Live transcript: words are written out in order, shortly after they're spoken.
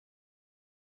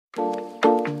Hey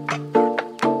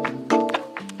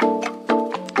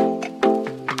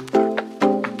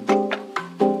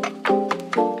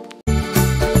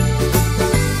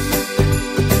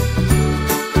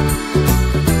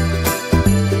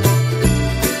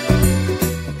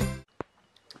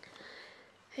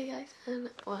guys, and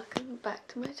welcome back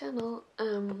to my channel.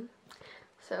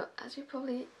 So as you've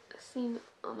probably seen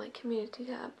on my community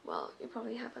tab, well, you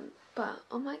probably haven't, but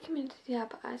on my community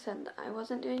tab I said that I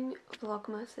wasn't doing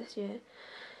Vlogmas this year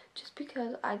just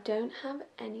because I don't have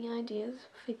any ideas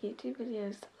for YouTube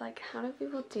videos. Like, how do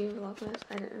people do Vlogmas?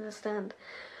 I don't understand.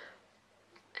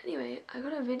 Anyway, I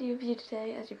got a video for you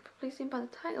today, as you've probably seen by the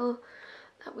title,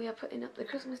 that we are putting up the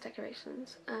Christmas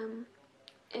decorations.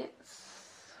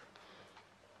 It's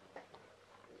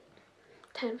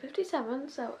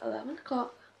 10:57, so 11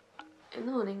 o'clock in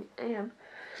the morning AM,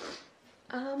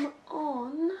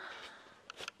 on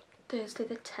Thursday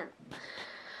the 10th.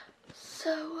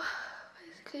 So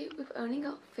basically we've only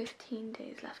got 15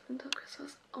 days left until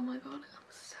Christmas. Oh my god, I'm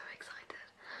so excited.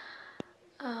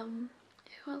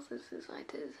 Who else is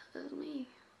excited as me?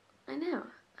 I know,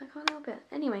 I can't help it.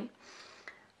 Anyway,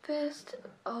 first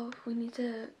off, we need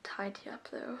to tidy up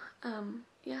though.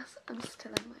 Yes, I'm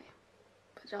still in my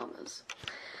pajamas,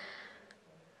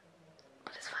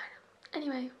 but it's fine.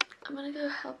 Anyway, I'm gonna go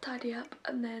help tidy up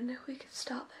and then we can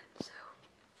start then, so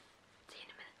see you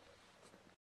in a minute.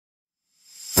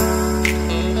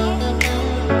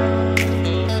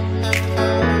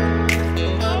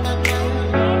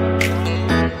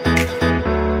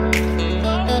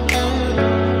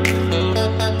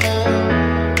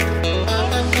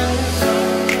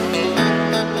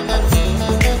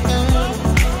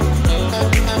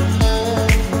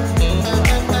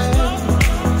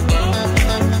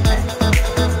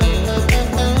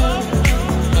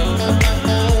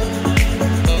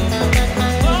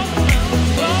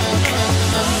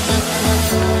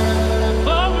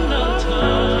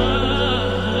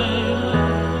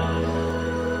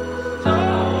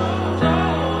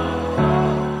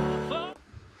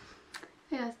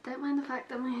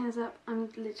 I'm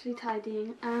literally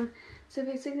tidying. So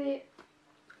basically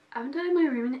I haven't done my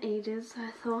room in ages, so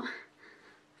I thought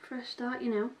fresh start, you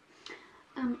know.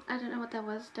 I don't know what that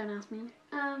was, don't ask me.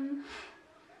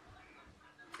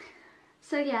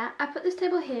 So yeah, I put this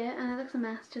table here and it looks a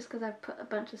mess just because I've put a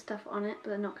bunch of stuff on it, but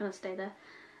they're not going to stay there.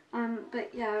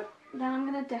 But yeah, then I'm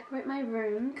going to decorate my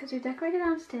room because we decorated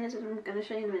downstairs, and I'm going to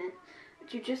show you in a minute.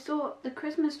 But you just saw the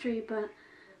Christmas tree, but I'm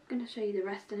going to show you the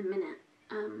rest in a minute.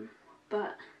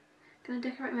 But I'm going to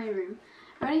decorate my room.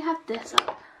 I already have this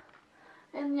up.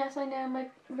 And yes, I know my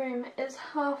room is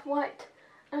half white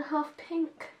and half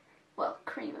pink. Well,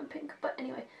 cream and pink, but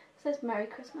anyway, it says Merry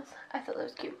Christmas. I thought that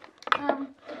was cute.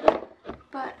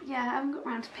 But yeah, I haven't got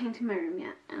around to painting my room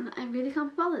yet, and I really can't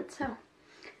be bothered, so.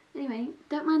 Anyway,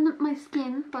 don't mind my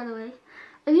skin, by the way.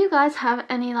 If you guys have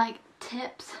any, like,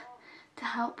 tips to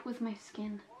help with my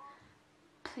skin,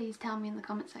 please tell me in the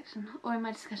comment section or in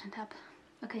my discussion tab.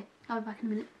 Okay, I'll be back in a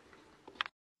minute.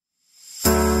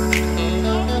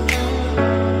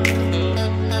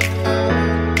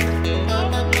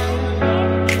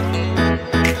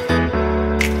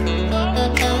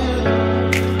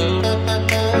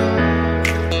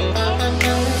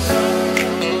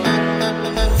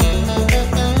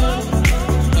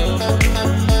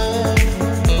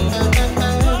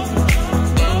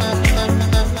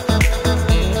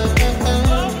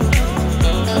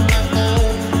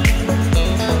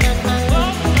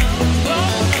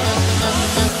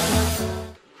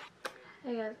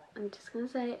 I'm just going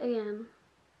to say again,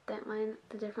 don't mind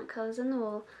the different colours in the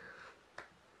wall.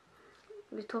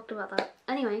 We talked about that.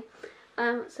 Anyway,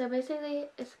 so basically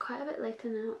it's quite a bit later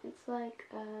now. It's like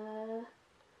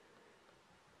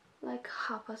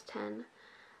 10:30.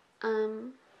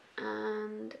 And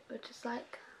we're just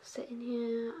like sitting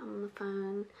here on the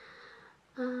phone.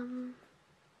 I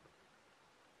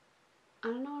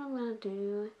don't know what I'm going to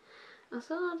do. I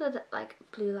still ordered like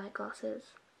blue light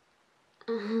glasses.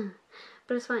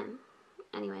 But it's fine.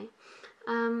 Anyway,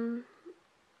 I don't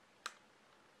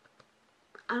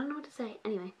know what to say.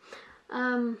 Anyway,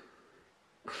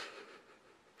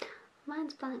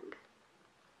 mine's blank.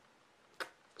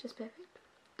 Just perfect.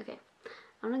 Okay,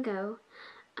 I'm gonna go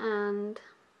and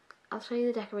I'll show you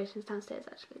the decorations downstairs.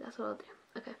 Actually, that's what I'll do.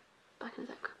 Okay, back in a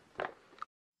sec.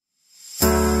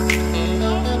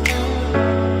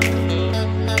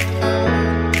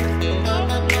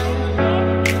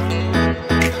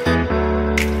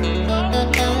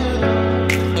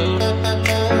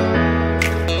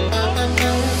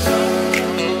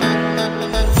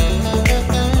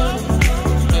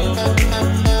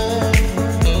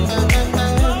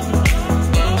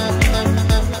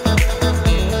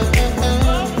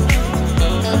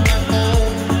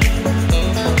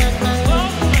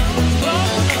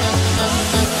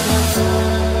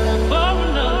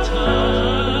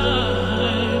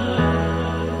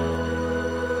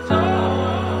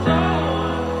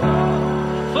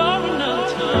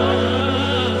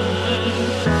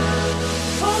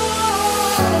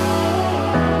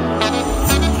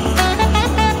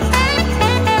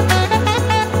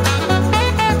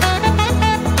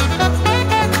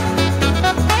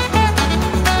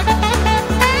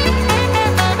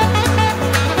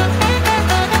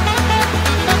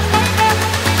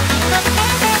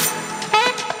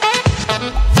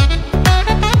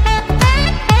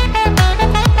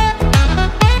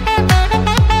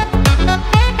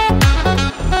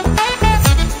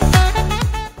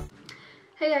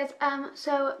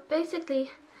 So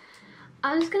basically,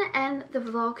 I'm just gonna end the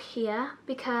vlog here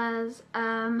because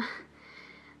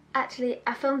actually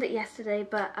I filmed it yesterday,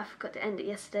 but I forgot to end it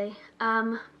yesterday.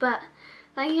 But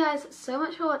thank you guys so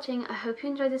much for watching. I hope you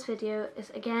enjoyed this video. It's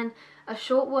again a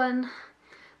short one,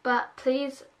 but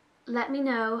please let me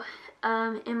know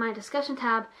in my discussion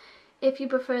tab if you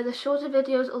prefer the shorter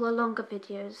videos or the longer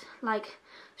videos, like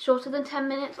shorter than 10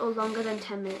 minutes or longer than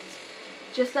 10 minutes.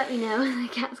 Just let me know. The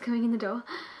cat's coming in the door.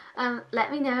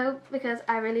 Let me know because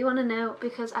I really want to know,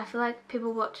 because I feel like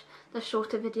people watch the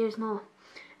shorter videos more.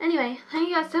 Anyway, thank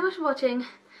you guys so much for watching.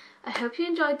 I hope you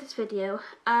enjoyed this video.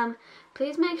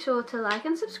 Please make sure to like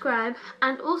and subscribe,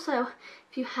 and also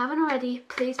if you haven't already,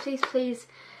 please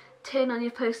turn on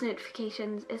your post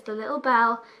notifications. It's the little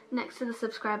bell next to the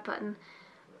subscribe button,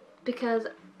 because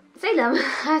Salem,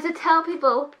 I have to tell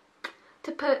people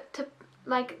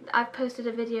like I've posted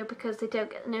a video because they don't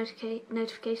get the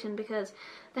notification because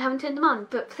they haven't turned them on.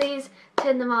 But please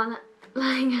turn them on.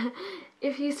 Like,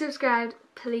 if you subscribed,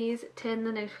 please turn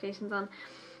the notifications on.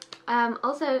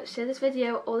 Also share this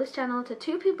video or this channel to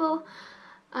 2 people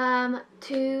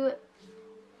to,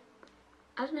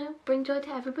 I don't know, bring joy to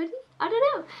everybody. I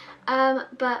don't know.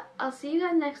 But I'll see you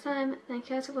guys next time. Thank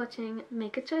you guys for watching.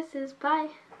 Make good choices. Bye.